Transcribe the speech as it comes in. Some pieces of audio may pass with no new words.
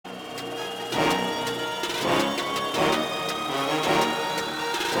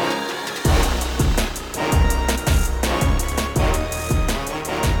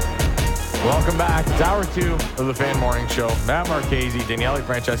It's hour 2 of the Fan Morning Show. Matt Marchese, Daniele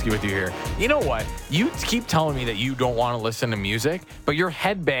Franceschi with you here. You know what? You keep telling me that you don't want to listen to music, but you're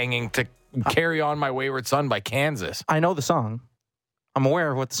headbanging to Carry On My Wayward Son by Kansas. I know the song. I'm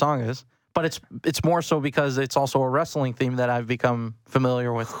aware of what the song is, but it's more so because it's also a wrestling theme that I've become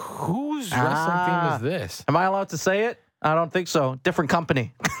familiar with. Whose wrestling theme is this? Am I allowed to say it? I don't think so. Different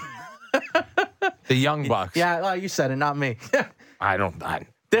company. The Young Bucks. Yeah, you said it, not me.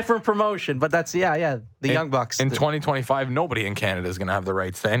 Different promotion, but that's, the Young Bucks. In 2025, nobody in Canada is going to have the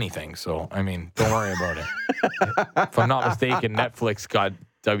rights to anything. So, I mean, don't worry about it. If I'm not mistaken, Netflix got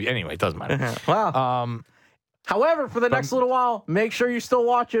Anyway, it doesn't matter. Well, however, for the next little while, make sure you still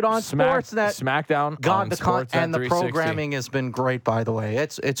watch it on Sportsnet. SmackDown on Sportsnet and the 360. programming has been great, by the way.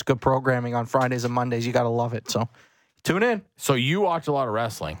 It's good programming on Fridays and Mondays. You got to love it. So tune in. So you watch a lot of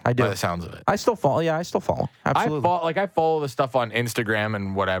wrestling. I do. By the sounds of it. I still follow. Yeah, I still follow. Absolutely. I follow the stuff on Instagram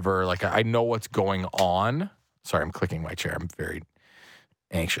and whatever. Like, I know what's going on. Sorry, I'm clicking my chair. I'm very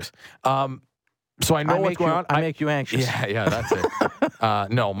anxious. So I know what's going on. I make you anxious. Yeah, that's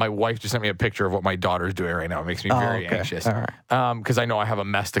it. No, my wife just sent me a picture of what my daughter's doing right now. It makes me very anxious. All right. Because I know I have a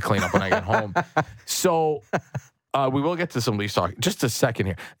mess to clean up when I get home. So we will get to some Leafs talk. Just a second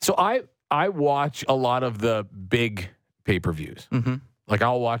here. So I watch a lot of the big pay-per-views. Mm-hmm. Like,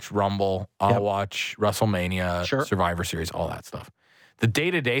 I'll watch Rumble. I'll watch WrestleMania, Survivor Series, all that stuff. The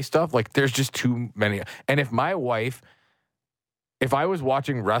day-to-day stuff, like, there's just too many. And if I was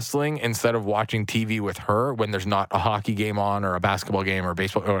watching wrestling instead of watching TV with her when there's not a hockey game on or a basketball game or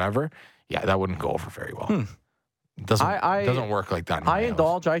baseball or whatever, that wouldn't go over very well. It doesn't work like that. I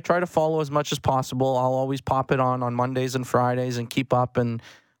indulge. I try to follow as much as possible. I'll always pop it on Mondays and Fridays and keep up. And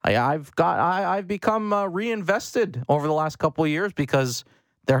I've become reinvested over the last couple of years because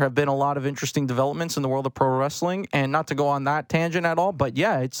there have been a lot of interesting developments in the world of pro wrestling. And not to go on that tangent at all, but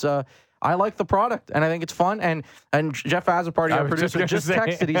it's I like the product, and I think it's fun. And Jeff Azzopardi, our producer, just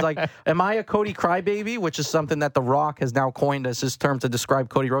texted. He's like, am I a Cody crybaby? Which is something that The Rock has now coined as his term to describe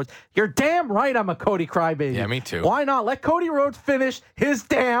Cody Rhodes. You're damn right I'm a Cody crybaby. Yeah, me too. Why not? Let Cody Rhodes finish his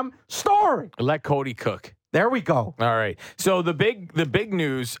damn story. Let Cody cook. There we go. All right. So the big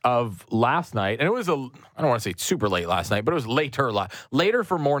news of last night, and it was I don't want to say super late last night, but it was later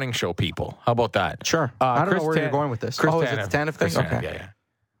for morning show people. How about that? Sure. I don't know where you're going with this. Is it the Tanev thing? Okay. Yeah.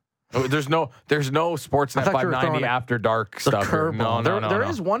 There's no Sportsnet 590 after dark stuff. No. There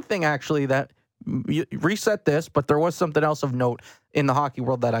is one thing actually that you reset this, but there was something else of note in the hockey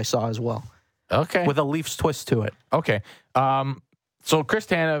world that I saw as well. Okay. With a Leafs twist to it. Okay. So Chris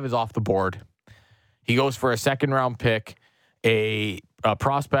Tanev is off the board. He goes for a second-round pick, a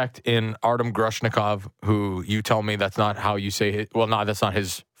prospect in Artem Grushnikov, who you tell me that's not how you say it. Well, no, that's not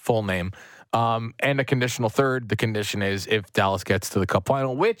his full name. And a conditional third. The condition is if Dallas gets to the Cup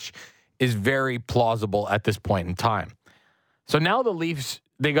final, which is very plausible at this point in time. So now the Leafs,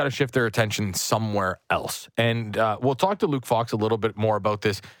 they got to shift their attention somewhere else. And we'll talk to Luke Fox a little bit more about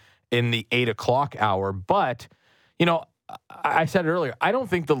this in the 8 o'clock hour. But, I said it earlier, I don't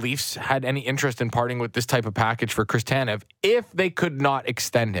think the Leafs had any interest in parting with this type of package for Chris Tanev if they could not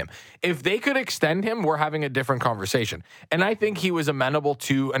extend him. If they could extend him, we're having a different conversation. And I think he was amenable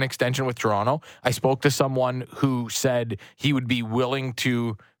to an extension with Toronto. I spoke to someone who said he would be willing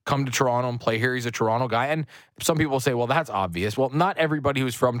to come to Toronto and play here. He's a Toronto guy. And some people say, well, that's obvious. Well, not everybody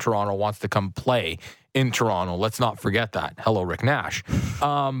who's from Toronto wants to come play in Toronto. Let's not forget that. Hello, Rick Nash.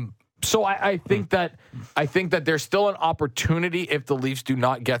 So I think that there's still an opportunity if the Leafs do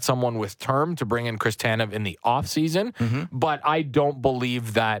not get someone with term to bring in Chris Tanev in the offseason. Mm-hmm. But I don't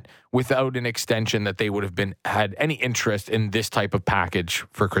believe that without an extension that they would have had any interest in this type of package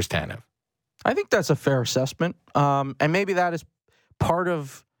for Chris Tanev. I think that's a fair assessment. And maybe that is part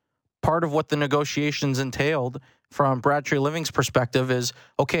of what the negotiations entailed from Brad Treliving's perspective is,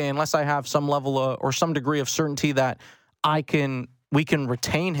 okay, unless I have some level or some degree of certainty that we can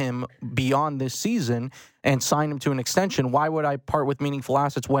retain him beyond this season and sign him to an extension, why would I part with meaningful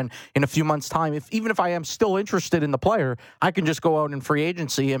assets when in a few months' time, even if I am still interested in the player, I can just go out in free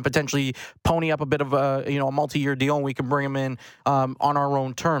agency and potentially pony up a bit of a multi-year deal and we can bring him in on our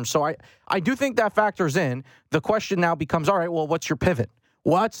own terms. So I do think that factors in. The question now becomes, all right, well, what's your pivot?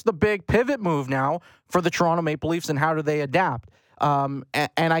 What's the big pivot move now for the Toronto Maple Leafs and how do they adapt? And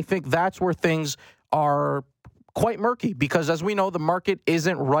I think that's where things are quite murky because, as we know, the market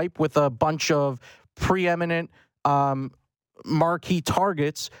isn't ripe with a bunch of preeminent marquee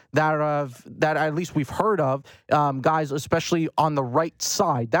targets that at least we've heard of, guys, especially on the right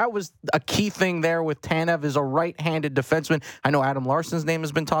side. That was a key thing there with Tanev is a right-handed defenseman. I know Adam Larson's name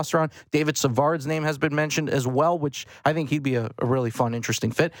has been tossed around. David Savard's name has been mentioned as well, which I think he'd be a really fun,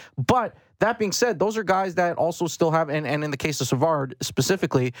 interesting fit. But That being said, those are guys that also still have, and in the case of Savard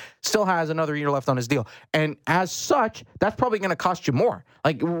specifically, still has another year left on his deal. And as such, that's probably going to cost you more.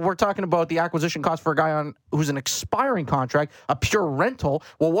 Like, we're talking about the acquisition cost for a guy who's an expiring contract, a pure rental.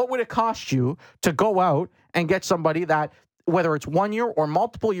 Well, what would it cost you to go out and get somebody that, whether it's 1 year or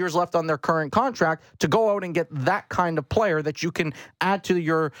multiple years left on their current contract, to go out and get that kind of player that you can add to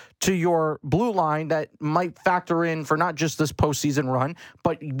your blue line that might factor in for not just this postseason run,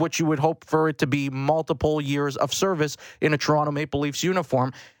 but what you would hope for it to be multiple years of service in a Toronto Maple Leafs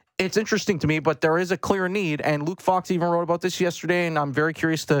uniform. It's interesting to me, but there is a clear need, and Luke Fox even wrote about this yesterday, and I'm very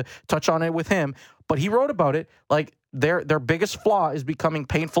curious to touch on it with him. But he wrote about it like their biggest flaw is becoming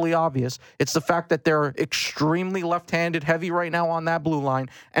painfully obvious. It's the fact that they're extremely left-handed heavy right now on that blue line,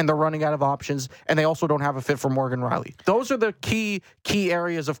 and they're running out of options, and they also don't have a fit for Morgan Rielly. Those are the key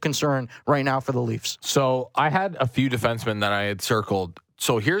areas of concern right now for the Leafs. So I had a few defensemen that I had circled.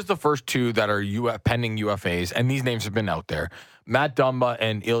 So here's the first two that are pending UFAs, and these names have been out there. Matt Dumba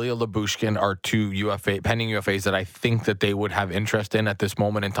and Ilya Lyubushkin are two pending UFAs that I think that they would have interest in at this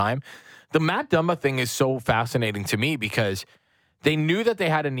moment in time. The Matt Dumba thing is so fascinating to me because they knew that they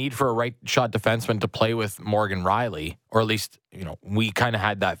had a need for a right shot defenseman to play with Morgan Rielly, or at least, we kind of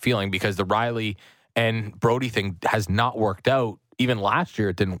had that feeling because the Rielly and Brody thing has not worked out. Even last year,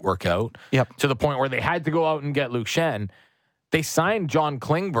 it didn't work out to the point where they had to go out and get Luke Schenn. They signed John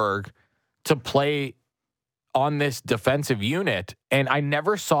Klingberg to play on this defensive unit, and I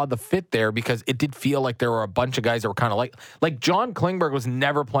never saw the fit there because it did feel like there were a bunch of guys that were kind of like John Klingberg was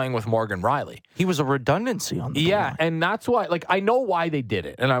never playing with Morgan Rielly. He was a redundancy on the line. And that's why, I know why they did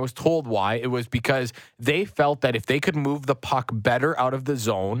it, and I was told why. It was because they felt that if they could move the puck better out of the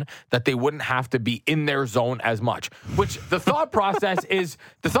zone, that they wouldn't have to be in their zone as much. Which the thought process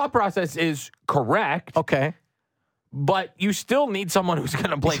is correct. Okay. But you still need someone who's going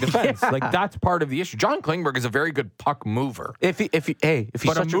to play defense. That's part of the issue. John Klingberg is a very good puck mover. If he's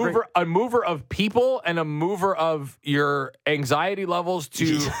but such a mover of people and a mover of your anxiety levels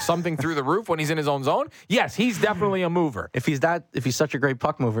to something through the roof when he's in his own zone. Yes, he's definitely a mover. If he's such a great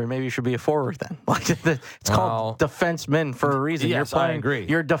puck mover, maybe he should be a forward then. It's called defenseman for a reason. Yes, I agree.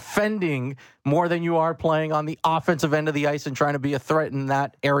 You're defending more than you are playing on the offensive end of the ice and trying to be a threat in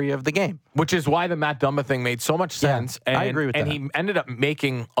that area of the game. Which is why the Matt Dumba thing made so much sense. Yeah, I agree with that. And he ended up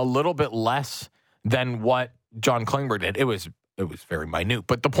making a little bit less than what John Klingberg did. It was very minute.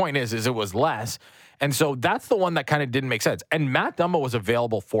 But the point is it was less. And so that's the one that kind of didn't make sense. And Matt Dumba was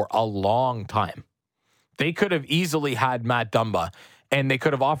available for a long time. They could have easily had Matt Dumba, and they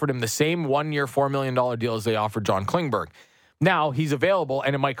could have offered him the same 1 year, $4 million deal as they offered John Klingberg. Now he's available,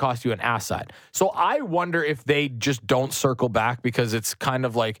 and it might cost you an asset. So I wonder if they just don't circle back because it's kind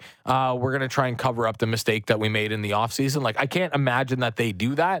of like we're going to try and cover up the mistake that we made in the offseason. I can't imagine that they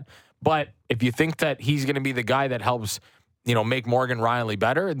do that. But if you think that he's going to be the guy that helps, make Morgan Rielly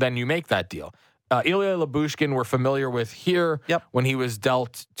better, then you make that deal. Ilya Lyubushkin we're familiar with here when he was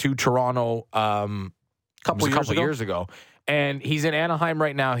dealt to Toronto a couple years ago. And he's in Anaheim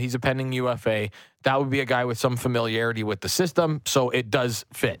right now. He's a pending UFA. That would be a guy with some familiarity with the system, so it does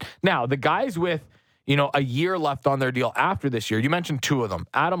fit. Now, the guys with, a year left on their deal after this year, you mentioned two of them,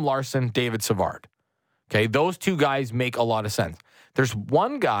 Adam Larsson, David Savard. Okay, those two guys make a lot of sense. There's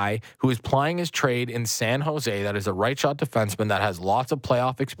one guy who is plying his trade in San Jose that is a right shot defenseman that has lots of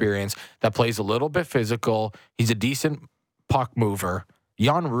playoff experience, that plays a little bit physical. He's a decent puck mover.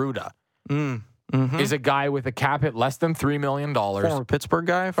 Jan Ruda. Is a guy with a cap hit less than $3 million. Former Pittsburgh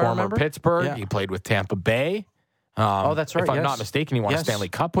guy, if I remember. Former Pittsburgh. Yeah. He played with Tampa Bay. That's right. If I'm not mistaken, he won a Stanley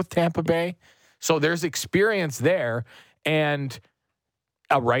Cup with Tampa Bay. So there's experience there. And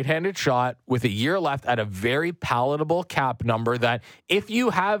a right-handed shot with a year left at a very palatable cap number that if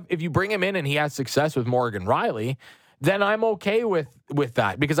you bring him in and he has success with Morgan Rielly, then I'm okay with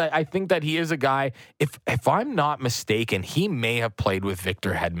that because I think that he is a guy, if I'm not mistaken, he may have played with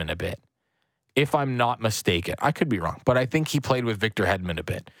Victor Hedman a bit. If I'm not mistaken. I could be wrong, but I think he played with Victor Hedman a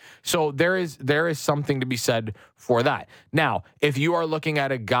bit. So there is something to be said for that. Now, if you are looking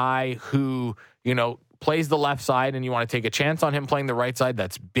at a guy who, plays the left side and you want to take a chance on him playing the right side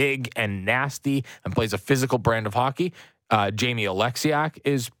that's big and nasty and plays a physical brand of hockey, Jamie Oleksiak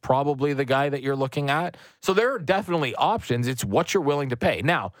is probably the guy that you're looking at. So there are definitely options. It's what you're willing to pay.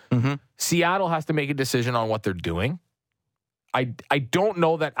 Now, Seattle has to make a decision on what they're doing. I don't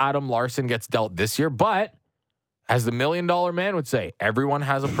know that Adam Larsson gets dealt this year, but as the $1 million man would say, everyone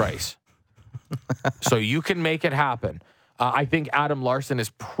has a price. So you can make it happen. I think Adam Larsson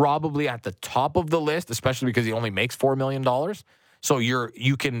is probably at the top of the list, especially because he only makes $4 million. So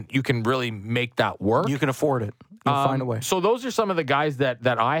you can really make that work. You can afford it. find a way. So those are some of the guys that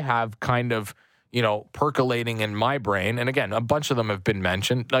I have kind of, percolating in my brain. And again, a bunch of them have been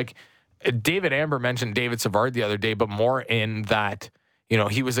mentioned. Like David Amber mentioned David Savard the other day, but more in that,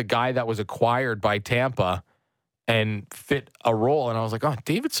 he was a guy that was acquired by Tampa and fit a role. And I was like, oh,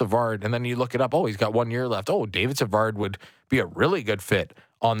 David Savard. And then you look it up. Oh, he's got 1 year left. Oh, David Savard would be a really good fit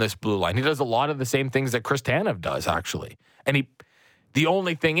on this blue line. He does a lot of the same things that Chris Tanev does, actually. And the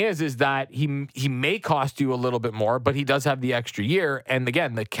only thing is that he may cost you a little bit more, but he does have the extra year. And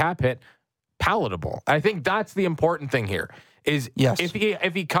again, the cap hit, palatable. I think that's the important thing here is yes.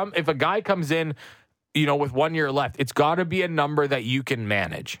 if a guy comes in, with 1 year left, it's got to be a number that you can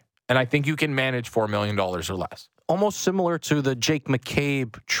manage. And I think you can manage $4 million or less. Almost similar to the Jake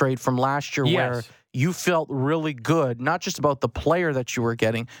McCabe trade from last year, where you felt really good, not just about the player that you were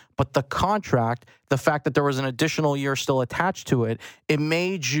getting, but the contract, the fact that there was an additional year still attached to it. It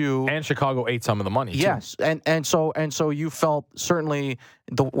made you... And Chicago ate some of the money, yes, too. And so you felt, certainly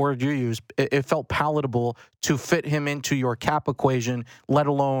the word you used, it felt palatable to fit him into your cap equation, let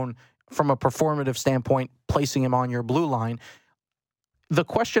alone from a performative standpoint, placing him on your blue line. The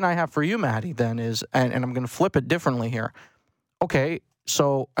question I have for you, Maddie, then is, and I'm going to flip it differently here. Okay,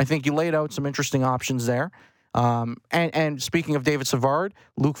 so I think you laid out some interesting options there. And speaking of David Savard,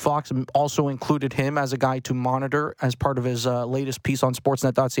 Luke Fox also included him as a guy to monitor as part of his latest piece on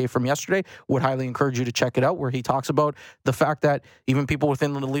sportsnet.ca from yesterday. Would highly encourage you to check it out, where he talks about the fact that even people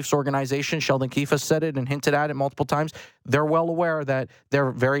within the Leafs organization, Sheldon Keefe has said it and hinted at it multiple times, they're well aware that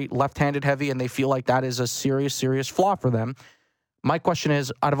they're very left-handed heavy and they feel like that is a serious, serious flaw for them. My question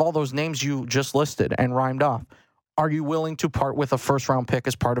is, out of all those names you just listed and rhymed off, are you willing to part with a first-round pick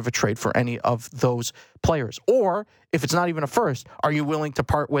as part of a trade for any of those players? Or, if it's not even a first, are you willing to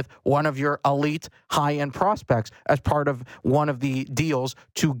part with one of your elite high-end prospects as part of one of the deals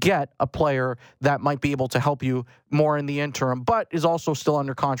to get a player that might be able to help you more in the interim, but is also still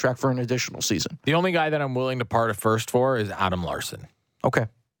under contract for an additional season? The only guy that I'm willing to part a first for is Adam Larson. Okay.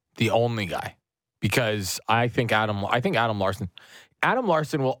 The only guy. Because I think Adam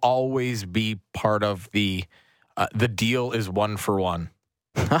Larson will always be part of the deal is one for one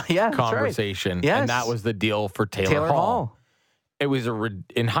conversation. Right. Yes. And that was the deal for Taylor Hall. It was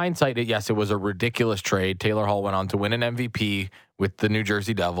in hindsight, it was a ridiculous trade. Taylor Hall went on to win an MVP with the New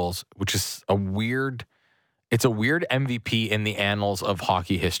Jersey Devils, which is a weird MVP in the annals of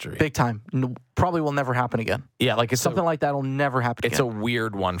hockey history. Big time. Probably will never happen again. Yeah, like it's something like that will never happen again. It's a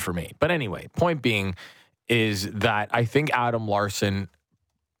weird one for me. But anyway, point being is that I think Adam Larson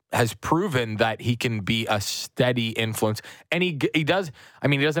has proven that he can be a steady influence. And he does,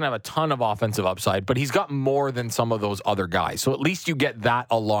 he doesn't have a ton of offensive upside, but he's got more than some of those other guys. So at least you get that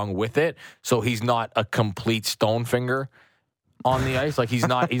along with it. So he's not a complete stone finger on the ice. Like he's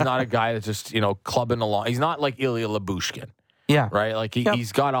not a guy that's just, clubbing along. He's not like Ilya Lyubushkin. Yeah. Right? Like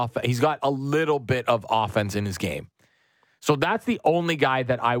he's got a little bit of offense in his game. So that's the only guy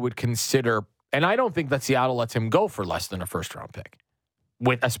that I would consider, and I don't think that Seattle lets him go for less than a first round pick.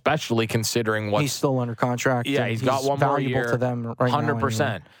 Especially considering what he's still under contract. Yeah, he's got one more year to them right 100%.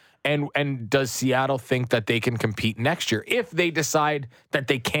 Now anyway. And does Seattle think that they can compete next year if they decide that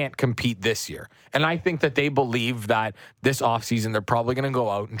they can't compete this year? And I think that they believe that this offseason they're probably going to go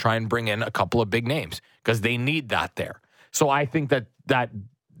out and try and bring in a couple of big names because they need that there. So I think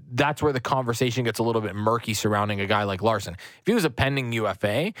that's where the conversation gets a little bit murky surrounding a guy like Larson. If he was a pending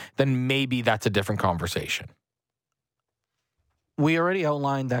UFA, then maybe that's a different conversation. We already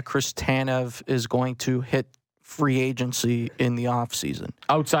outlined that Chris Tanev is going to hit free agency in the offseason.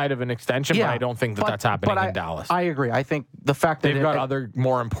 Outside of an extension, but I don't think that's happening in Dallas. I agree. I think the fact that they've got other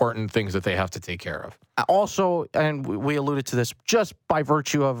more important things that they have to take care of. Also, and we alluded to this, just by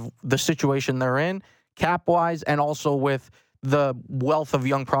virtue of the situation they're in, cap-wise, and also with the wealth of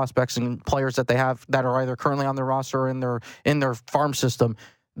young prospects and players that they have that are either currently on their roster or in their farm system,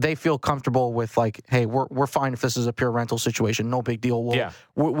 they feel comfortable with like, hey, we're fine if this is a pure rental situation. No big deal.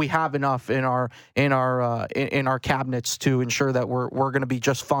 We have enough in our cabinets to ensure that we're going to be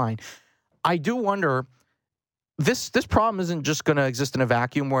just fine. I do wonder, this problem isn't just going to exist in a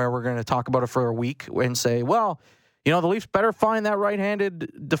vacuum where we're going to talk about it for a week and say, well, the Leafs better find that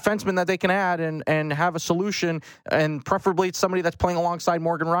right-handed defenseman that they can add and have a solution, and preferably it's somebody that's playing alongside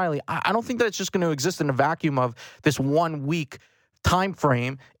Morgan Rielly. I don't think that it's just going to exist in a vacuum of this 1 week time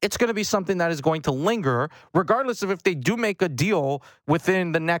frame. It's going to be something that is going to linger, regardless of if they do make a deal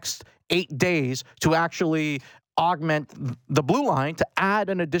within the next 8 days to actually augment the blue line to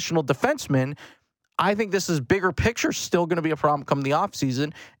add an additional defenseman. I think this is bigger picture still going to be a problem come the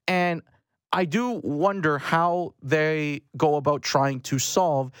offseason. And I do wonder how they go about trying to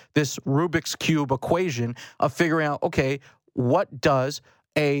solve this Rubik's Cube equation of figuring out, okay, what does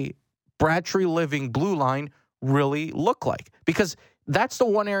a Braintree Living blue line really look like? Because that's the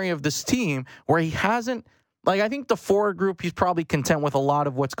one area of this team where he hasn't, like, I think the forward group, he's probably content with a lot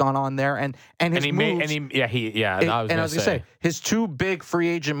of what's gone on there, and his moves. I was going to say his two big free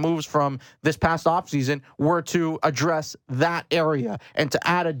agent moves from this past offseason were to address that area and to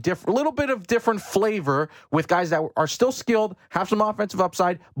add a little bit of different flavor with guys that are still skilled, have some offensive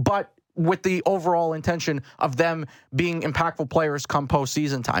upside, but with the overall intention of them being impactful players come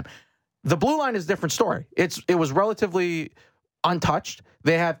postseason time. The blue line is a different story. It was relatively untouched.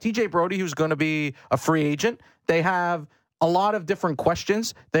 They have TJ Brody, who's going to be a free agent. They have a lot of different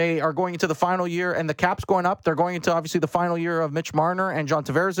questions. They are going into the final year, and the cap's going up. They're going into, obviously, the final year of Mitch Marner and John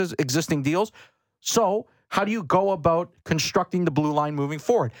Tavares' existing deals. So how do you go about constructing the blue line moving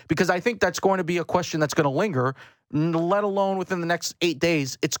forward? Because I think that's going to be a question that's going to linger, let alone within the next 8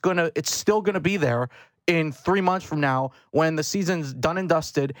 days. It's still going to be there in 3 months from now when the season's done and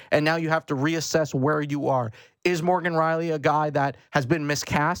dusted, and now you have to reassess where you are. Is Morgan Riley a guy that has been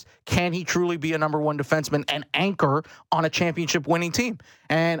miscast? Can he truly be a number one defenseman and anchor on a championship winning team?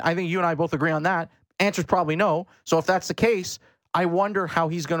 And I think you and I both agree on that. Answer's probably no. So if that's the case, I wonder how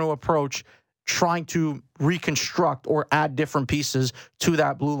he's going to approach trying to reconstruct or add different pieces to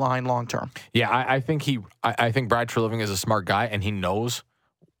that blue line long term. Yeah, I think Brad Treliving is a smart guy, and he knows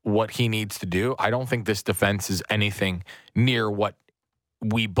what he needs to do. I don't think this defense is anything near what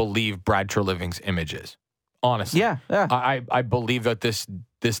we believe Brad Treliving's image is. Honestly. Yeah. I believe that this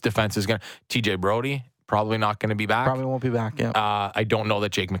defense is going to... TJ Brody, probably not going to be back. Probably won't be back, yeah. I don't know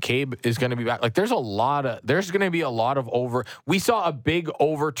that Jake McCabe is going to be back. Like, there's going to be a lot of we saw a big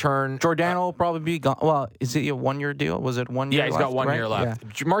overturn. Giordano will probably be gone. Well, is it a 1 year deal? Was it 1 year Yeah, he's left, got 1 year left.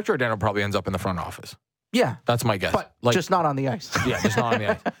 Yeah. Mark Giordano probably ends up in the front office. Yeah. That's my guess. But just not on the ice. Yeah, just not on the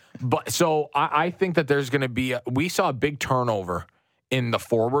ice. But so I think that there's going to be we saw a big turnover in the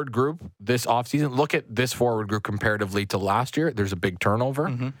forward group this offseason. Look at this forward group comparatively to last year. There's a big turnover.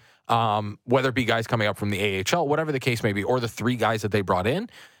 Mm-hmm. Whether it be guys coming up from the AHL, whatever the case may be, or the 3 guys that they brought in.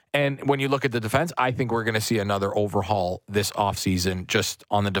 And when you look at the defense, I think we're going to see another overhaul this offseason just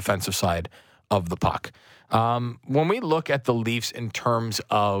on the defensive side of the puck. When we look at the Leafs in terms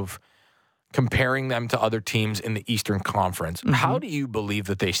of comparing them to other teams in the Eastern Conference, mm-hmm. how do you believe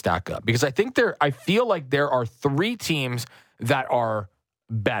that they stack up? Because I feel like there are 3 teams that are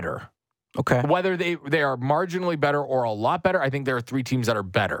better. Okay. Whether they are marginally better or a lot better, I think there are 3 teams that are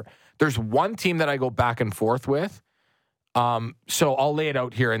better. There's one team that I go back and forth with. So I'll lay it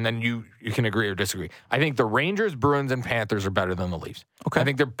out here, and then you can agree or disagree. I think the Rangers, Bruins, and Panthers are better than the Leafs. Okay. I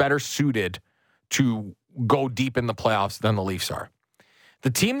think they're better suited to go deep in the playoffs than the Leafs are. The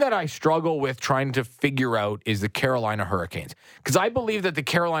team that I struggle with trying to figure out is the Carolina Hurricanes, because I believe that the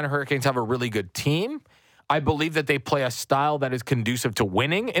Carolina Hurricanes have a really good team. I believe that they play a style that is conducive to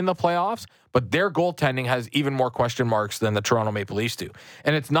winning in the playoffs, but their goaltending has even more question marks than the Toronto Maple Leafs do.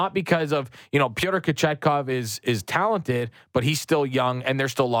 And it's not because of, Pyotr Kochetkov is talented, but he's still young and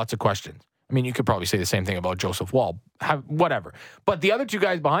there's still lots of questions. I mean, you could probably say the same thing about Joseph Wall, whatever. But the other 2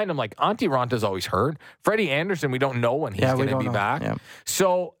 guys behind him, like Antti Ranta's always hurt. Freddie Anderson, we don't know when he's going to be back. Yeah.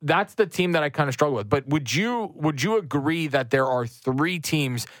 So that's the team that I kind of struggle with. But would you agree that there are 3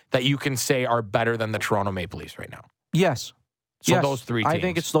 teams that you can say are better than the Toronto Maple Leafs right now? Yes. So those 3 teams. I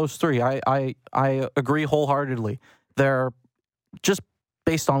think it's those 3. I agree wholeheartedly. They're just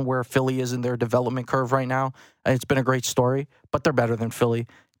based on where Philly is in their development curve right now. It's been a great story, but they're better than Philly.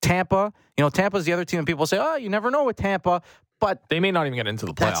 Tampa, Tampa's the other team, and people say, "Oh, you never know with Tampa," but they may not even get into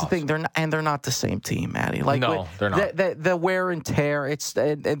the playoffs. That's the thing; they're not the same team, Matty. Like, no, they're not. The wear and tear,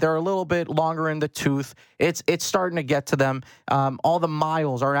 they're a little bit longer in the tooth. It's starting to get to them. All the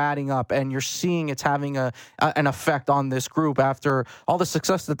miles are adding up, and you're seeing it's having an effect on this group after all the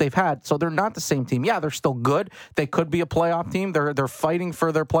success that they've had. So they're not the same team. Yeah, they're still good. They could be a playoff team. They're fighting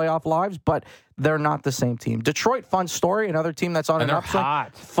for their playoff lives, but they're not the same team. Detroit, fun story. Another team that's on an upswing.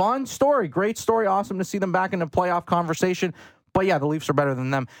 Hot. Fun story. Great story. Awesome to see them back in the playoff conversation. But yeah, the Leafs are better than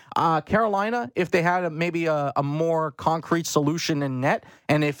them. Carolina, if they had maybe a more concrete solution in net,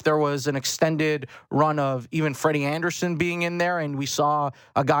 and if there was an extended run of even Freddie Anderson being in there, and we saw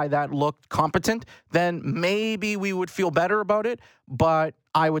a guy that looked competent, then maybe we would feel better about it. But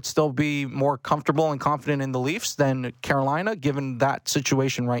I would still be more comfortable and confident in the Leafs than Carolina, given that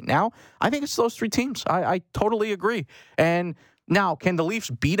situation right now. I think it's those 3 teams. I totally agree. And now, can the Leafs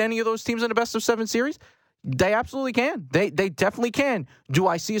beat any of those teams in a best-of-7 series? They absolutely can. They definitely can. Do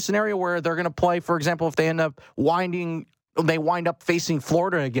I see a scenario where they're going to play, for example, if they wind up facing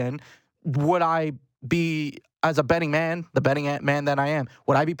Florida again? would I be, as a betting man, the betting man that I am,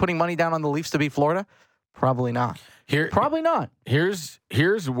 would I be putting money down on the Leafs to beat Florida? Probably not. Probably not. Here's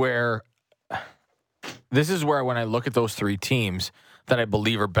where this is where when I look at those three teams that I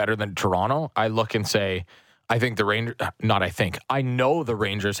believe are better than Toronto, I look and say, I think the Rangers, I know the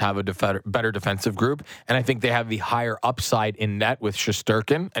Rangers have a better defensive group, and I think they have the higher upside in net with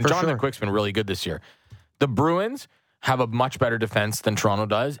Shesterkin, and Jonathan Quick's been really good this year. The Bruins have a much better defense than Toronto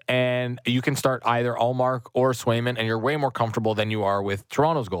does, and you can start either Allmark or Swayman, and you're way more comfortable than you are with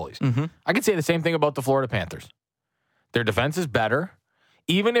Toronto's goalies. Mm-hmm. I could say the same thing about the Florida Panthers. Their defense is better.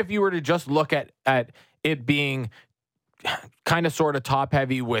 Even if you were to just look at it being kind of sort of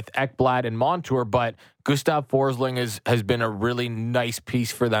top-heavy with Ekblad and Montour, but Gustav Forsling has been a really nice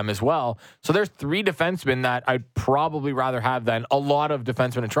piece for them as well. So there's three defensemen that I'd probably rather have than a lot of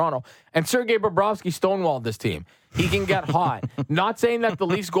defensemen in Toronto. And Sergei Bobrovsky stonewalled this team. He can get hot. Not saying that the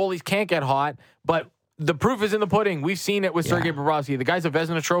Leafs goalies can't get hot, but the proof is in the pudding. We've seen it with Sergei Bobrovsky. The guy's a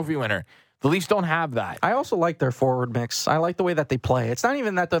Vezina Trophy winner. The Leafs don't have that. I also like their forward mix. I like the way that they play. It's not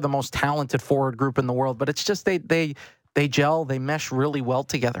even that they're the most talented forward group in the world, but it's just they gel, they mesh really well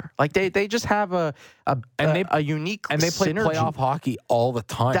together. Like they just have a unique and they play synergy. Playoff hockey all the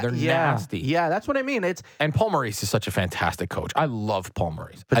time. They're nasty. Yeah, that's what I mean. And Paul Maurice is such a fantastic coach. I love Paul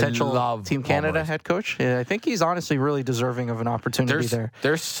Maurice. Potential Team Canada head coach. Yeah, I think he's honestly really deserving of an opportunity there.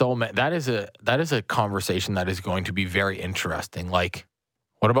 There's so many. That is a conversation that is going to be very interesting. Like,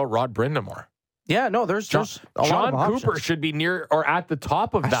 what about Rod Brindamore? Yeah, no, there's just a lot of options. Cooper should be near or at the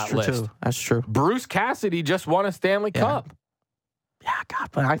top of that list. That's true. Bruce Cassidy just won a Stanley Cup. Yeah, God,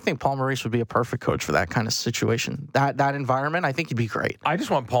 but I think Paul Maurice would be a perfect coach for that kind of situation. That environment, I think he'd be great. I just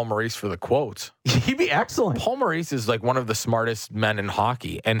want Paul Maurice for the quotes. He'd be excellent. Paul Maurice is like one of the smartest men in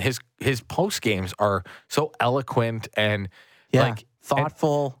hockey, and his post games are so eloquent and like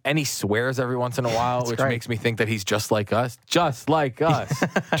thoughtful. And he swears every once in a while, which makes me think that he's just like us. Just like us.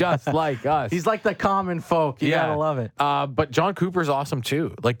 Just like us. He's like the common folk. You gotta love it. But John Cooper's awesome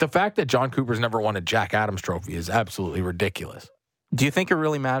too. Like the fact that John Cooper's never won a Jack Adams trophy is absolutely ridiculous. Do you think it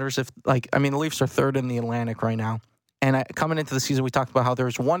really matters if, the Leafs are third in the Atlantic right now? And coming into the season, we talked about how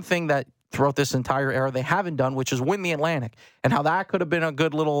there's one thing that throughout this entire era they haven't done, which is win the Atlantic, and how that could have been a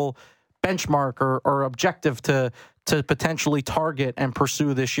good little benchmark or objective to potentially target and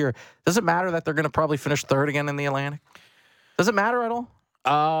pursue this year. Does it matter that they're going to probably finish third again in the Atlantic? Does it matter at all? It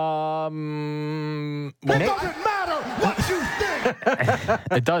doesn't matter what you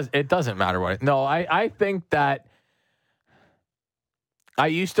think. It doesn't matter what. No, I think that I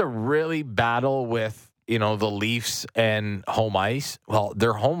used to really battle with the Leafs and home ice. Well,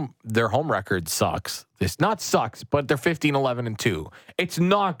 their home record sucks. It's not sucks, but they're 15-11-2. It's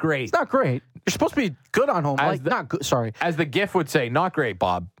not great. It's not great. You're supposed to be good on home. Not good. Sorry. As the GIF would say, not great,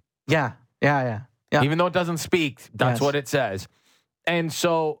 Bob. Yeah. Even though it doesn't speak, that's what it says. And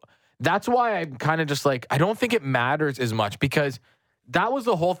so that's why I'm kind of just like, I don't think it matters as much because that was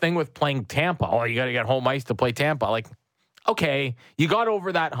the whole thing with playing Tampa. Oh, you got to get home ice to play Tampa. Like, okay, you got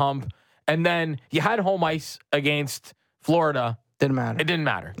over that hump. And then you had home ice against Florida. Didn't matter. It didn't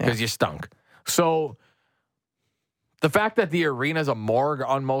matter because you stunk. So the fact that the arena's a morgue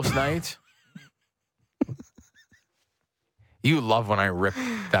on most nights, you love when I rip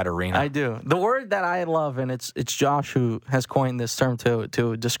that arena. I do. The word that I love, and it's Josh who has coined this term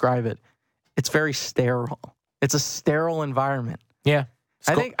to describe it. It's very sterile. It's a sterile environment. Yeah.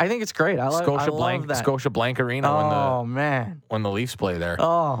 I think it's great. I love that. Scotiabank Arena. Man, when the Leafs play there.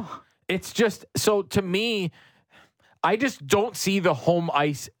 Oh. It's just, so to me, I just don't see the home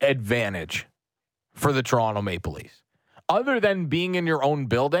ice advantage for the Toronto Maple Leafs. Other than being in your own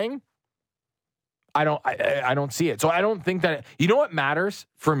building, I don't see it. So I don't think that, what matters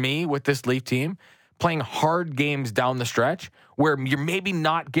for me with this Leaf team? Playing hard games down the stretch where you're maybe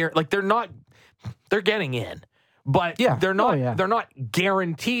not, they're getting in. But they're not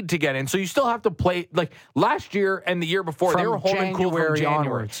guaranteed to get in. So you still have to play like last year and the year before. They were home and cool from January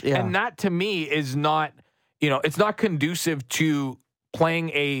onwards. Yeah. And that to me is not, it's not conducive to playing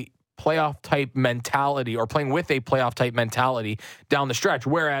a playoff type mentality or playing with a playoff type mentality down the stretch.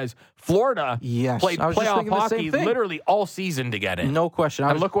 Whereas Florida played playoff hockey literally all season to get in. No question.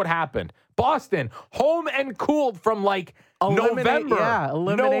 And look what happened. Boston, home and cooled from November. Yeah,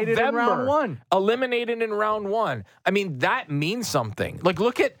 eliminated in round one. Eliminated in round one. I mean, that means something. Like,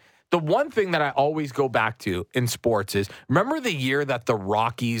 look at the one thing that I always go back to in sports is, remember the year that the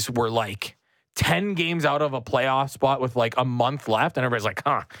Rockies were 10 games out of a playoff spot with like a month left, and everybody's like,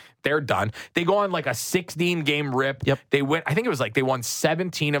 they're done. They go on like a 16-game rip. Yep. They win. I think it was like they won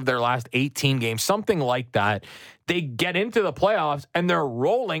 17 of their last 18 games, something like that. They get into the playoffs, and they're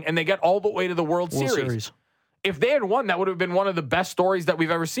rolling, and they get all the way to the World Series. If they had won, that would have been one of the best stories that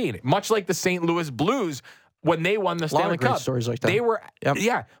we've ever seen. Much like the St. Louis Blues when they won the Stanley Cup. Stories like that. They were,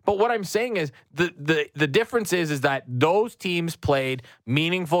 yeah. But what I'm saying is the difference is that those teams played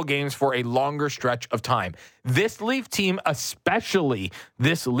meaningful games for a longer stretch of time. This Leaf team, especially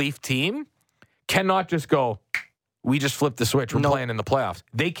this Leaf team, cannot just go, we just flipped the switch. We're playing in the playoffs.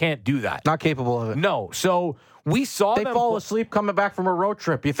 They can't do that. Not capable of it. No. So we saw they fall asleep coming back from a road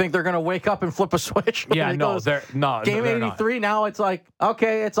trip. You think they're going to wake up and flip a switch? Yeah, no, they're not. Game 83, now it's like,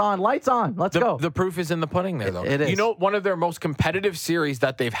 okay, it's on. Lights on. Let's go. The proof is in the pudding there, though. It is. You know, one of their most competitive series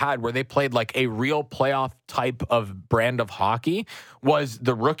that they've had where they played like a real playoff type of brand of hockey was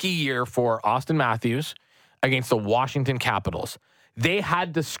the rookie year for Austin Matthews against the Washington Capitals. They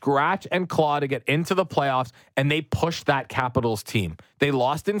had to scratch and claw to get into the playoffs, and they pushed that Capitals team. They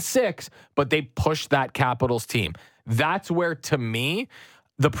lost in 6, but they pushed that Capitals team. That's where, to me,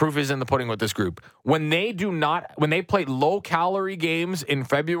 the proof is in the pudding with this group. When they play low-calorie games in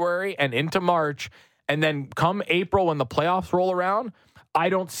February and into March, and then come April when the playoffs roll around, I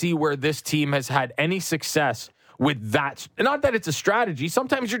don't see where this team has had any success with that. Not that it's a strategy.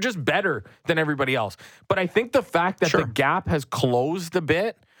 Sometimes you're just better than everybody else. But I think the fact that the gap has closed a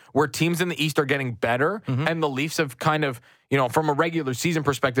bit, where teams in the East are getting better, and the Leafs have kind of, from a regular season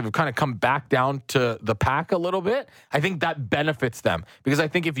perspective, have kind of come back down to the pack a little bit. I think that benefits them. Because I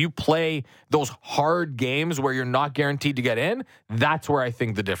think if you play those hard games where you're not guaranteed to get in, that's where I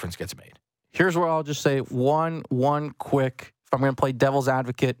think the difference gets made. Here's where I'll just say one quick, if I'm going to play devil's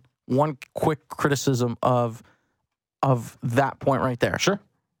advocate, one quick criticism of that point right there. Sure.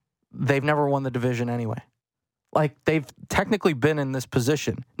 They've never won the division anyway. Like, they've technically been in this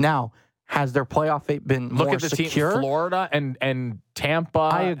position. Now, has their playoff fate been more secure? Team, Florida and Tampa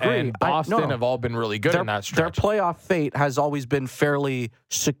I agree. and Boston have all been really good in that stretch. Their playoff fate has always been fairly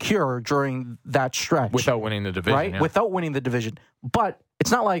secure during that stretch. Without winning the division. Right? Yeah. Without winning the division. But it's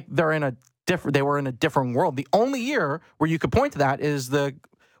not like they were in a different world. The only year where you could point to that is the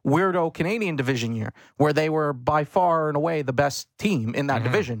weirdo Canadian division year, where they were by far and away the best team in that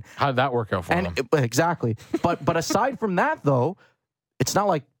division. How did that work out for them? Exactly. But aside from that, though, it's not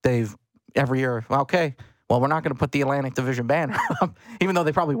like they've every year, okay, well, we're not going to put the Atlantic Division banner up, even though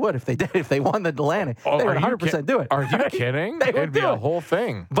they probably would if they did. If they won the Atlantic, they would 100% do it. Are you kidding? It'd be a whole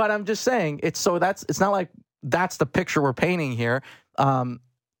thing. But I'm just saying, it's not like that's the picture we're painting here.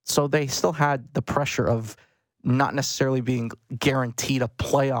 So they still had the pressure of not necessarily being guaranteed a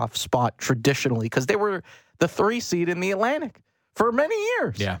playoff spot traditionally, because they were the 3 seed in the Atlantic for many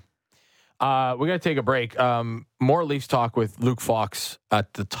years. Yeah. We got to take a break. More Leafs talk with Luke Fox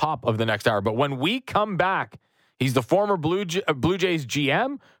at the top of the next hour. But when we come back, he's the former Blue Jays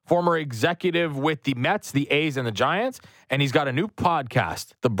GM, former executive with the Mets, the A's, and the Giants. And he's got a new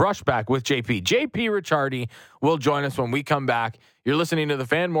podcast, The Brushback with JP. JP Ricciardi will join us when we come back. You're listening to the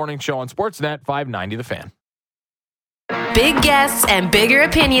Fan Morning Show on Sportsnet 590 The Fan. Big guests and bigger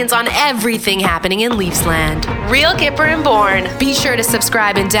opinions on everything happening in Leafsland. Real Kipper and Bourne. Be sure to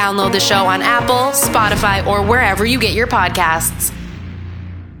subscribe and download the show on Apple, Spotify, or wherever you get your podcasts.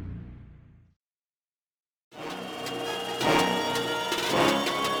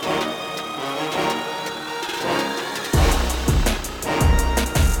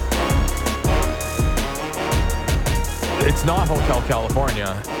 It's not Hotel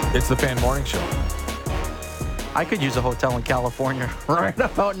California. It's the Fan Morning Show. I could use a hotel in California right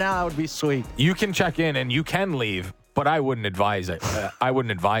about now. That would be sweet. You can check in and you can leave, but I wouldn't advise it. I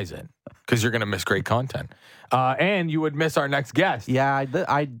wouldn't advise it because you're going to miss great content. And you would miss our next guest. Yeah, I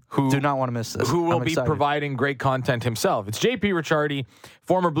do not want to miss this. Who will be providing great content himself. It's JP Ricciardi,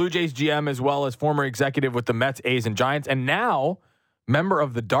 former Blue Jays GM, as well as former executive with the Mets, A's, and Giants, and now member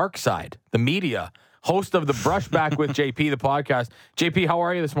of the dark side, the media, host of the Brushback with JP, the podcast. JP, how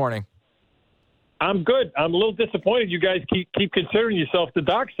are you this morning? I'm good. I'm a little disappointed you guys keep considering yourself the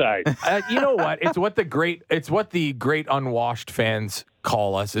dark side. You know what? It's what the great unwashed fans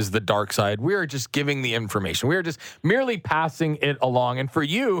call us, is the dark side. We are just giving the information. We are just merely passing it along. And for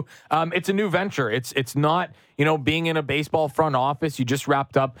you, it's a new venture. It's not, being in a baseball front office. You just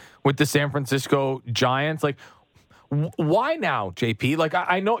wrapped up with the San Francisco Giants. Like, why now, JP? Like,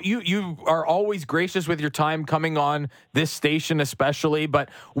 I know you are always gracious with your time coming on this station, especially, but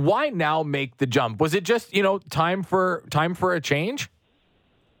why now make the jump? Was it just, time for a change?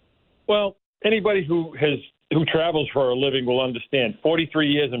 Well, anybody who has who travels for a living will understand. 43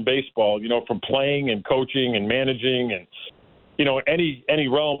 years in baseball, from playing and coaching and managing and, any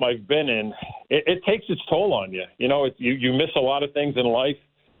realm I've been in, it takes its toll on you. You miss a lot of things in life.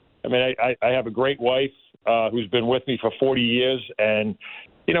 I mean, I have a great wife who's been with me for 40 years, and,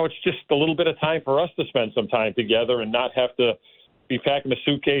 it's just a little bit of time for us to spend some time together and not have to be packing a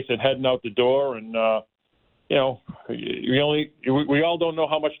suitcase and heading out the door. And, we all don't know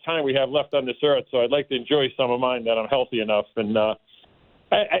how much time we have left on this earth, so I'd like to enjoy some of mine that I'm healthy enough. And,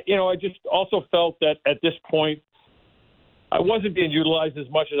 I just also felt that at this point, I wasn't being utilized as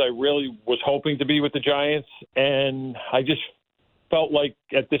much as I really was hoping to be with the Giants, and I just felt like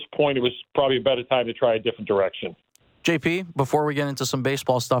at this point it was probably a better time to try a different direction. JP, before we get into some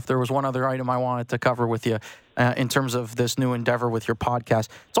baseball stuff, there was one other item I wanted to cover with you in terms of this new endeavor with your podcast.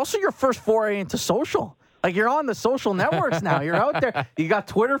 It's also your first foray into social. Like, you're on the social networks now. You're out there. You got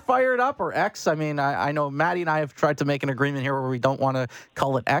Twitter fired up, or X. I mean, I know Maddie and I have tried to make an agreement here where we don't want to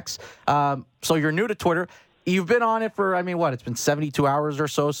call it X. So you're new to Twitter. You've been on it for, it's been 72 hours or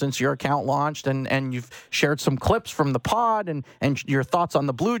so since your account launched, and you've shared some clips from the pod, and your thoughts on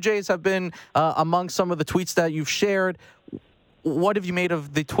the Blue Jays have been among some of the tweets that you've shared. What have you made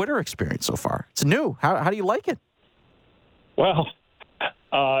of the Twitter experience so far? It's new. How do you like it? Well,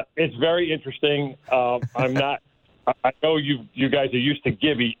 it's very interesting. I'm not. I know you guys are used to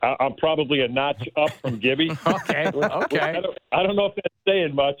Gibby. I'm probably a notch up from Gibby. Okay. I don't know if that's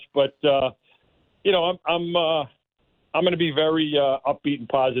saying much, but I'm going to be very upbeat and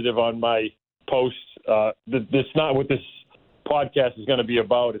positive on my posts. That's not what this podcast is going to be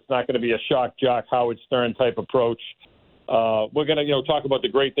about. It's not going to be a shock jock Howard Stern type approach. We're going to talk about the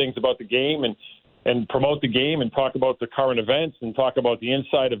great things about the game and promote the game and talk about the current events and talk about the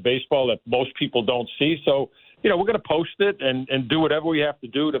inside of baseball that most people don't see. So, we're going to post it and do whatever we have to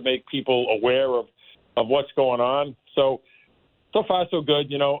do to make people aware of what's going on. So far, so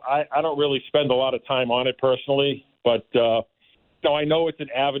good. I don't really spend a lot of time on it personally, but I know it's an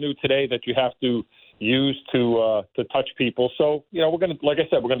avenue today that you have to use to touch people. So, we're going to, like I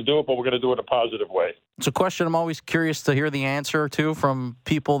said, we're going to do it, but we're going to do it in a positive way. It's a question I'm always curious to hear the answer to from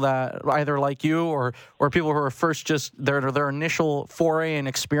people that either like you or people who are first just their initial foray and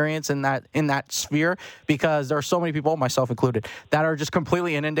experience in that sphere, because there are so many people, myself included, that are just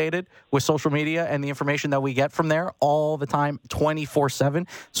completely inundated with social media and the information that we get from there all the time, 24/7.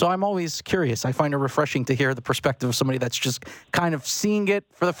 So I'm always curious. I find it refreshing to hear the perspective of somebody that's just kind of seeing it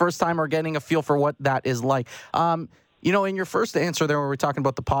for the first time or getting a feel for what that is like. In your first answer there, when we were talking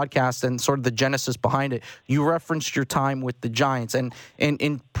about the podcast and sort of the genesis behind it, you referenced your time with the Giants. And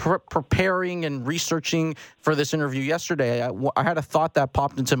in preparing and researching for this interview yesterday, I had a thought that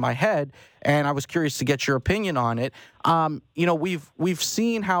popped into my head, and I was curious to get your opinion on it. We've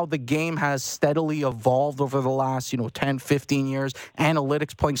seen how the game has steadily evolved over the last 10, 15 years.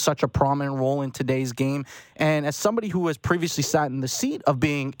 Analytics playing such a prominent role in today's game. And as somebody who has previously sat in the seat of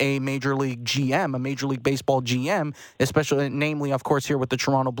being a Major League GM, a Major League Baseball GM, especially, namely, of course, here with the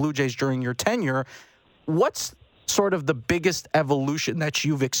Toronto Blue Jays during your tenure, what's sort of the biggest evolution that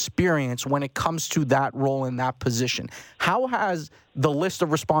you've experienced when it comes to that role in that position? How has the list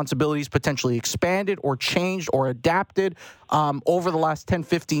of responsibilities potentially expanded or changed or adapted over the last 10,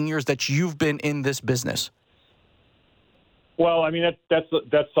 15 years that you've been in this business? Well,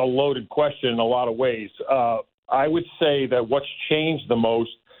 that's a loaded question in a lot of ways. I would say that what's changed the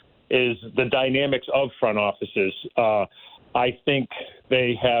most is the dynamics of front offices. I think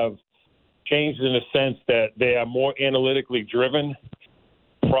they have changed in a sense that they are more analytically driven,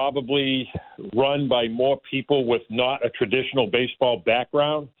 probably run by more people with not a traditional baseball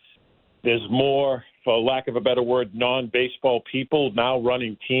background. There's more, for lack of a better word, non-baseball people now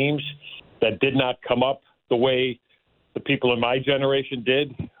running teams that did not come up the way the people in my generation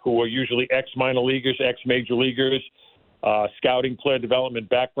did, who were usually ex-minor leaguers, ex-major leaguers, scouting, player development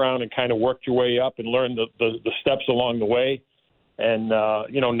background, and kind of worked your way up and learned the steps along the way. And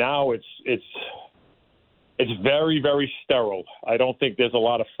now it's very, very sterile. I don't think there's a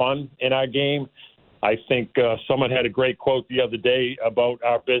lot of fun in our game. I think someone had a great quote the other day about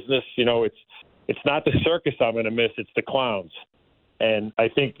our business. It's not the circus I'm going to miss; it's the clowns. And I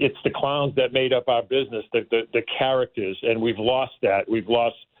think it's the clowns that made up our business, the characters, and we've lost that. We've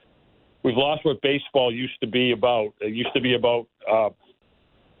lost what baseball used to be about. It used to be about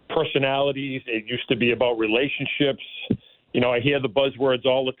personalities. It used to be about relationships. I hear the buzzwords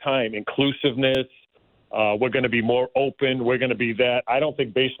all the time: inclusiveness. We're going to be more open. We're going to be that. I don't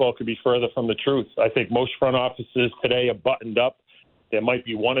think baseball could be further from the truth. I think most front offices today are buttoned up. There might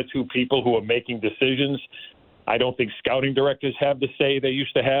be one or two people who are making decisions, I don't think scouting directors have the say they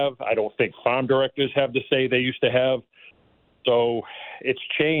used to have. I don't think farm directors have the say they used to have. So it's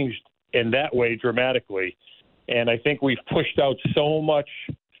changed in that way dramatically. And I think we've pushed out so much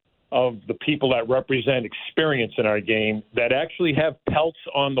of the people that represent experience in our game that actually have pelts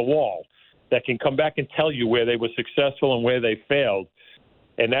on the wall that can come back and tell you where they were successful and where they failed.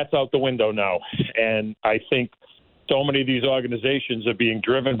 And that's out the window now. And I think so many of these organizations are being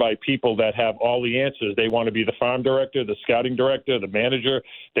driven by people that have all the answers. They want to be the farm director, the scouting director, the manager.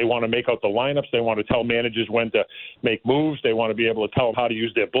 They want to make out the lineups. They want to tell managers when to make moves. They want to be able to tell them how to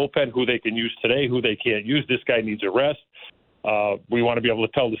use their bullpen, who they can use today, who they can't use. This guy needs a rest. We want to be able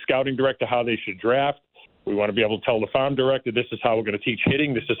to tell the scouting director how they should draft. We want to be able to tell the farm director, this is how we're going to teach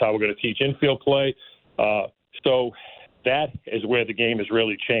hitting. This is how we're going to teach infield play. So that is where the game has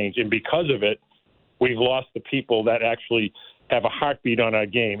really changed. And because of it, we've lost the people that actually have a heartbeat on our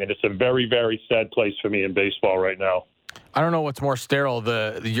game. And it's a very, very sad place for me in baseball right now. I don't know what's more sterile.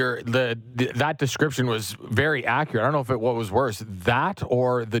 That description was very accurate. I don't know what was worse, that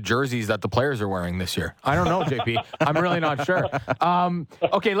or the jerseys that the players are wearing this year. I don't know, JP. I'm really not sure.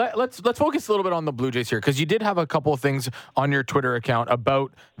 Okay, let's focus a little bit on the Blue Jays here, because you did have a couple of things on your Twitter account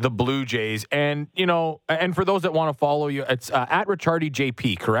about the Blue Jays, and and for those that want to follow you, it's at Ricciardi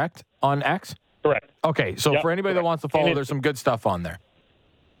JP, correct, on X? Correct. Okay, so for anybody that wants to follow, there's some good stuff on there.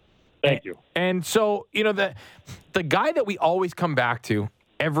 Thank you. And so, the guy that we always come back to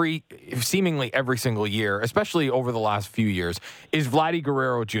seemingly every single year, especially over the last few years, is Vladdy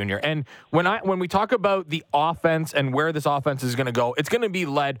Guerrero Jr. And when we talk about the offense and where this offense is going to go, it's going to be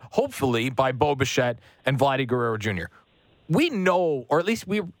led, hopefully, by Bo Bichette and Vladdy Guerrero Jr. We know, or at least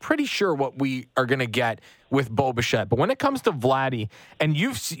we're pretty sure what we are going to get with Bo Bichette. But when it comes to Vladdy, and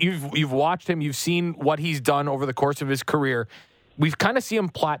you've watched him, you've seen what he's done over the course of his career, we've kind of seen him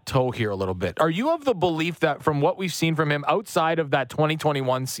plateau here a little bit. Are you of the belief that from what we've seen from him outside of that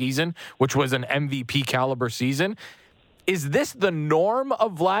 2021 season, which was an MVP caliber season, is this the norm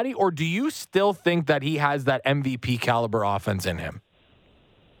of Vladdy, or do you still think that he has that MVP caliber offense in him?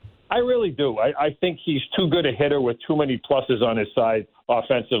 I really do. I think he's too good a hitter with too many pluses on his side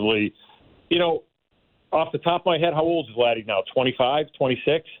offensively. Off the top of my head, how old is Vladdy now? 25,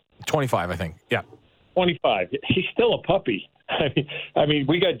 26? 25, I think. Yeah. 25. He's still a puppy. I mean,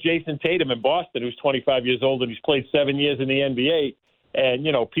 we got Jason Tatum in Boston, who's 25 years old, and he's played 7 years in the NBA. And,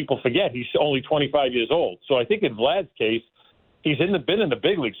 people forget he's only 25 years old. So I think in Vlad's case, he's been in the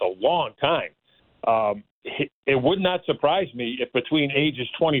big leagues a long time. It would not surprise me if between ages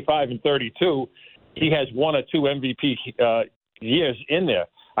 25 and 32, he has one or two MVP years in there.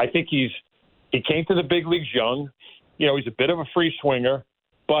 I think he came to the big leagues young. He's a bit of a free swinger,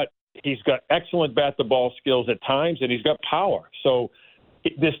 but he's got excellent bat-to-ball skills at times, and he's got power. So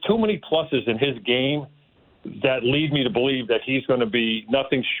there's too many pluses in his game that lead me to believe that he's going to be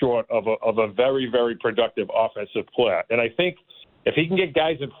nothing short of a very, very productive offensive player. And I think if he can get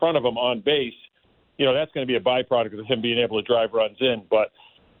guys in front of him on base, that's going to be a byproduct of him being able to drive runs in. But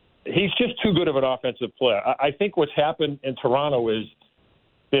he's just too good of an offensive player. I think what's happened in Toronto is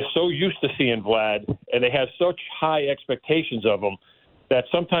they're so used to seeing Vlad, and they have such high expectations of him that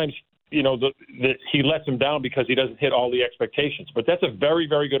sometimes, he lets them down because he doesn't hit all the expectations. But that's a very,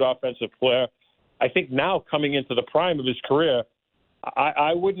 very good offensive player. I think now coming into the prime of his career,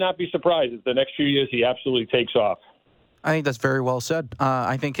 I would not be surprised if the next few years he absolutely takes off. I think that's very well said.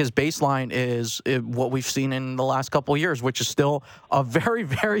 I think his baseline is what we've seen in the last couple of years, which is still a very,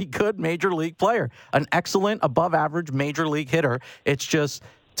 very good major league player, an excellent above average major league hitter. It's just,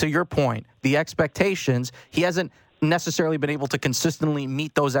 to your point, the expectations, he hasn't necessarily been able to consistently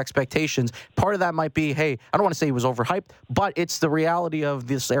meet those expectations. Part of that might be, hey, I don't want to say he was overhyped, but it's the reality of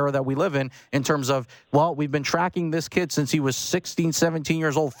this era that we live in terms of, well, we've been tracking this kid since he was 16, 17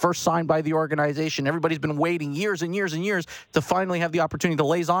 years old, first signed by the organization. Everybody's been waiting years and years and years to finally have the opportunity to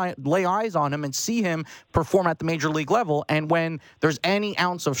lay eyes on him and see him perform at the major league level. And when there's any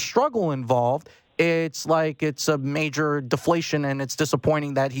ounce of struggle involved, it's like it's a major deflation, and it's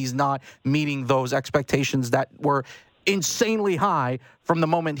disappointing that he's not meeting those expectations that were insanely high from the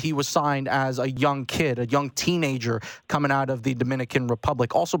moment he was signed as a young kid, a young teenager coming out of the Dominican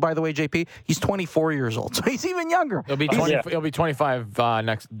Republic. Also, by the way, JP, he's 24 years old, so he's even younger. He'll be 25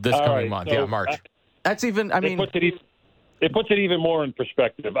 this coming month. So, March. That's even. It puts it even more in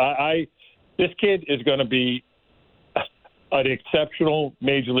perspective. This kid is going to be an exceptional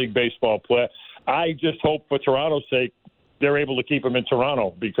Major League Baseball player. I just hope for Toronto's sake they're able to keep him in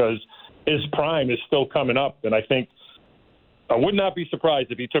Toronto because his prime is still coming up. And I think I would not be surprised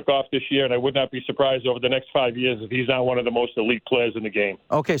if he took off this year, and I would not be surprised over the next 5 years if he's not one of the most elite players in the game.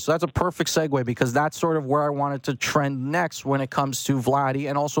 Okay, so that's a perfect segue because that's sort of where I wanted to trend next when it comes to Vladdy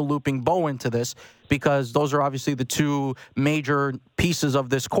and also looping Bo into this because those are obviously the two major pieces of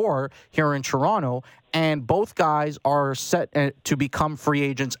this core here in Toronto, and both guys are set to become free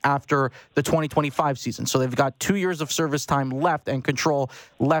agents after the 2025 season. So they've got 2 years of service time left and control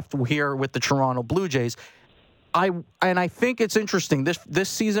left here with the Toronto Blue Jays. I think it's interesting. This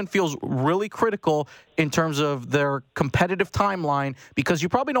season feels really critical in terms of their competitive timeline because you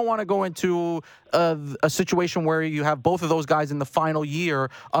probably don't want to go into a situation where you have both of those guys in the final year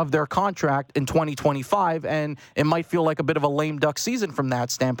of their contract in 2025, and it might feel like a bit of a lame duck season from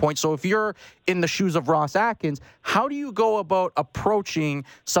that standpoint. So if you're in the shoes of Ross Atkins, how do you go about approaching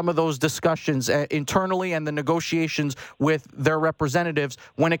some of those discussions internally and the negotiations with their representatives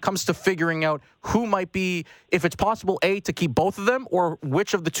when it comes to figuring out who might be, if it's possible, A, to keep both of them, or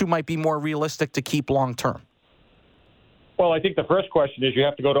which of the two might be more realistic to keep long term? Well, I think the first question is you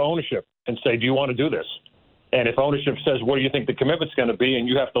have to go to ownership and say, do you want to do this? And if ownership says, what do you think the commitment's going to be? And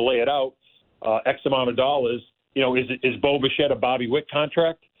you have to lay it out, X amount of dollars. Is Bo Bichette a Bobby Witt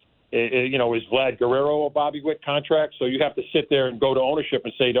contract? Is Vlad Guerrero a Bobby Witt contract? So you have to sit there and go to ownership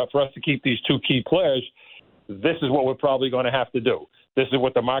and say, for us to keep these two key players, this is what we're probably going to have to do. This is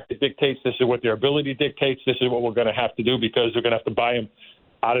what the market dictates. This is what their ability dictates. This is what we're going to have to do because they're going to have to buy them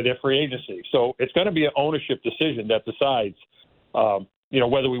out of their free agency. So it's going to be an ownership decision that decides,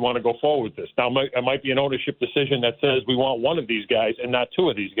 whether we want to go forward with this. Now, it might be an ownership decision that says we want one of these guys and not two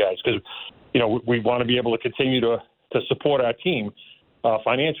of these guys because, we want to be able to continue to support our team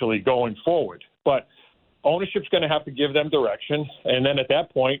financially going forward. But ownership's going to have to give them direction. And then at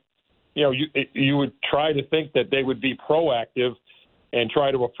that point, you would try to think that they would be proactive and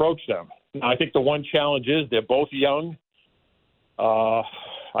try to approach them. I think the one challenge is they're both young.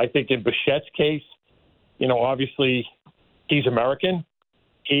 I think in Bichette's case, obviously he's American.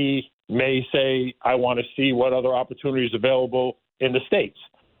 He may say, I want to see what other opportunities available in the States.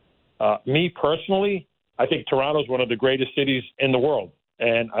 Me personally, I think Toronto's one of the greatest cities in the world,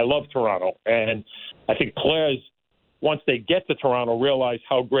 and I love Toronto. And I think players, once they get to Toronto, realize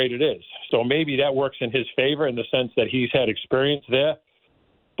how great it is. So maybe that works in his favor in the sense that he's had experience there.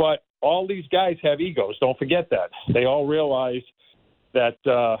 But all these guys have egos. Don't forget that. They all realize that,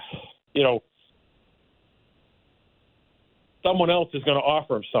 someone else is going to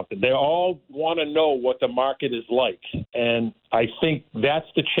offer them something. They all want to know what the market is like. And I think that's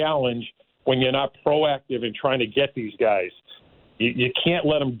the challenge when you're not proactive in trying to get these guys. You can't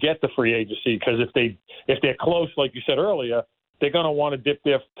let them get the free agency because if they're close, like you said earlier, they're going to want to dip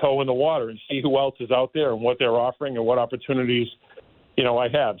their toe in the water and see who else is out there and what they're offering and what opportunities, I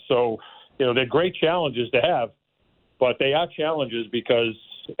have. So, they're great challenges to have, but they are challenges because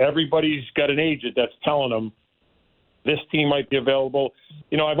everybody's got an agent that's telling them this team might be available.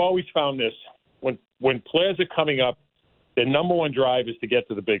 I've always found this. When players are coming up, their number one drive is to get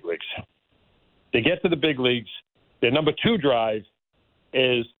to the big leagues. They get to the big leagues. Their number two drive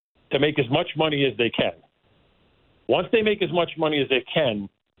is to make as much money as they can. Once they make as much money as they can,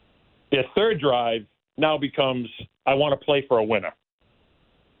 their third drive now becomes, I want to play for a winner.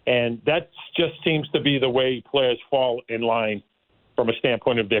 And that just seems to be the way players fall in line from a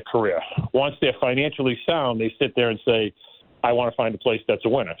standpoint of their career. Once they're financially sound, they sit there and say, I want to find a place that's a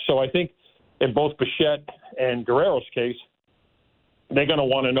winner. So I think in both Bichette and Guerrero's case, they're going to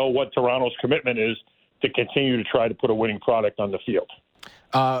want to know what Toronto's commitment is to continue to try to put a winning product on the field.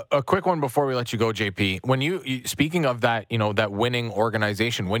 A quick one before we let you go, JP. When you speaking of that, that winning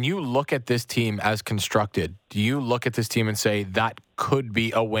organization, when you look at this team as constructed, do you look at this team and say that could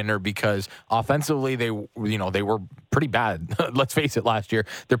be a winner because offensively they were pretty bad. Let's face it, last year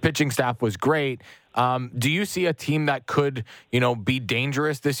their pitching staff was great. Do you see a team that could, be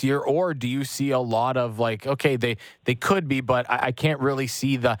dangerous this year, or do you see a lot of they could be, but I can't really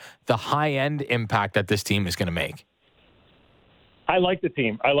see the high end impact that this team is going to make? I like the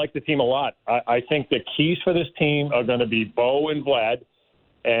team. I like the team a lot. I think the keys for this team are going to be Bo and Vlad,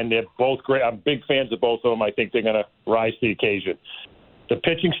 and they're both great. I'm big fans of both of them. I think they're going to rise to the occasion. The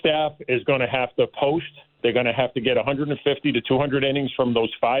pitching staff is going to have to post. They're going to have to get 150 to 200 innings from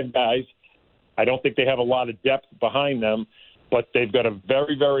those five guys. I don't think they have a lot of depth behind them, but they've got a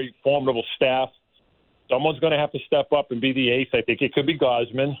very, very formidable staff. Someone's going to have to step up and be the ace. I think it could be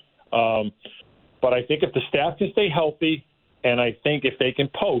Gosman. But I think if the staff can stay healthy, and I think if they can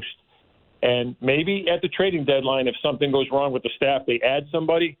post, and maybe at the trading deadline, if something goes wrong with the staff, they add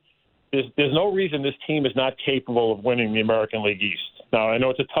somebody, there's no reason this team is not capable of winning the American League East. Now, I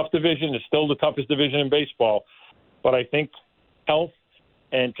know it's a tough division. It's still the toughest division in baseball. But I think health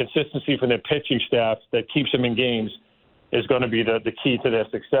and consistency from their pitching staff that keeps them in games is going to be the key to their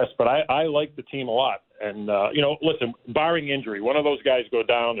success. But I like the team a lot. And, listen, barring injury, one of those guys go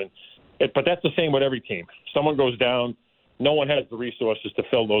down. But that's the same with every team. If someone goes down, no one has the resources to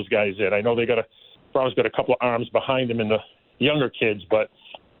fill those guys in. I know Brown's got a couple of arms behind them in the younger kids, but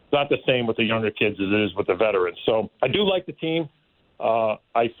it's not the same with the younger kids as it is with the veterans. So I do like the team. I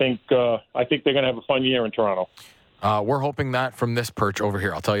think they're going to have a fun year in Toronto. We're hoping that from this perch over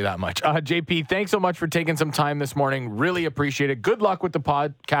here. I'll tell you that much. JP, thanks so much for taking some time this morning. Really appreciate it. Good luck with the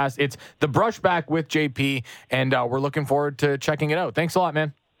podcast. It's The Brushback with JP, and we're looking forward to checking it out. Thanks a lot,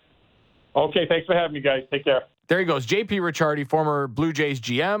 man. Okay, thanks for having me, guys. Take care. There he goes. JP Ricciardi, former Blue Jays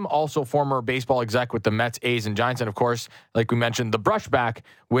GM, also former baseball exec with the Mets, A's, and Giants. And, of course, like we mentioned, The Brushback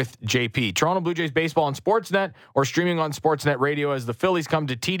with JP. Toronto Blue Jays baseball on Sportsnet or streaming on Sportsnet Radio as the Phillies come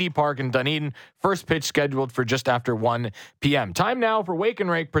to TD Park in Dunedin. First pitch scheduled for just after 1 p.m. Time now for Wake and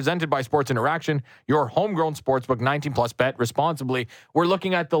Rake, presented by Sports Interaction, your homegrown sportsbook, 19+ bet responsibly. We're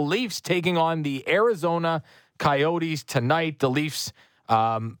looking at the Leafs taking on the Arizona Coyotes tonight. The Leafs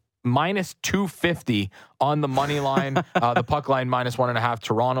minus 250 on the money line. The puck line minus 1.5.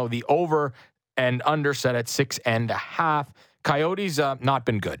 Toronto. The over and under set at 6.5. Coyotes not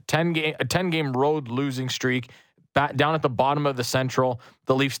been good. 10-game road losing streak. Down at the bottom of the Central.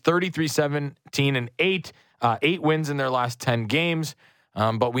 The Leafs 33-17-8. 8 wins in their last 10 games.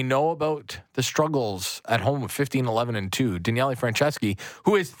 But we know about the struggles at home of 15-11-2. Daniele Franceschi,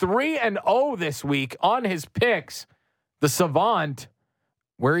 who is 3-0 this week on his picks. The Savant.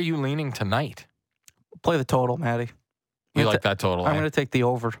 Where are you leaning tonight? Play the total, Matty. You like that total? I'm going to take the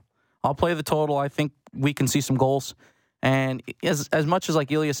over. I'll play the total. I think we can see some goals. And as much as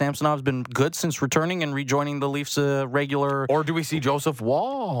like Ilya Samsonov's been good since returning and rejoining the Leafs regular. Or do we see Joseph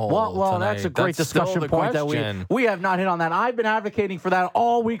Wall? Well, that's a great discussion point that we have not hit on that. I've been advocating for that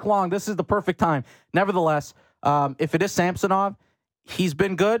all week long. This is the perfect time. Nevertheless, if it is Samsonov, he's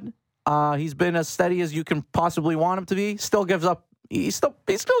been good. He's been as steady as you can possibly want him to be. Still gives up. He's still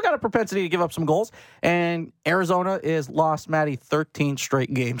got a propensity to give up some goals. And Arizona is lost, Matty, 13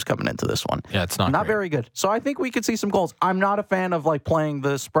 straight games coming into this one. Yeah, it's not very good. So I think we could see some goals. I'm not a fan of like playing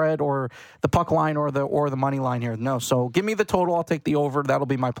the spread or the puck line or the money line here. No. So give me the total. I'll take the over. That'll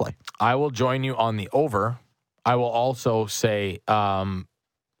be my play. I will join you on the over. I will also say I'm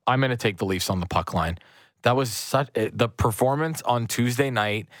going to take the Leafs on the puck line. That was the performance on Tuesday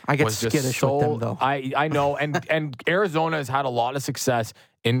night. I get skittish with them, though. I know, and Arizona has had a lot of success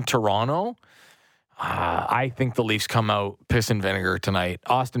in Toronto. I think the Leafs come out piss and vinegar tonight.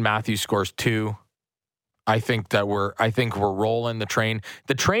 Austin Matthews scores 2. I think we're rolling the train.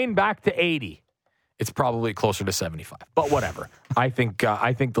 The train back to 80. It's probably closer to 75, but whatever. I think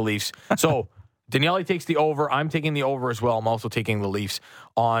the Leafs. So. Daniele takes the over. I'm taking the over as well. I'm also taking the Leafs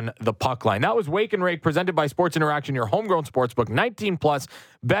on the puck line. That was Wake and Rake, presented by Sports Interaction, your homegrown sportsbook, 19+.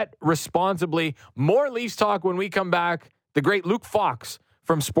 Bet responsibly. More Leafs talk when we come back. The great Luke Fox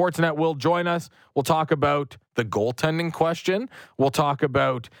from Sportsnet will join us. We'll talk about the goaltending question. We'll talk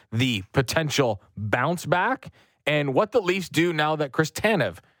about the potential bounce back and what the Leafs do now that Chris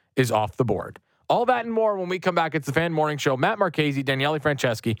Tanev is off the board. All that and more when we come back. It's the Fan Morning Show. Matt Marchese, Daniele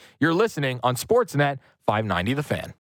Franceschi. You're listening on Sportsnet 590 The Fan.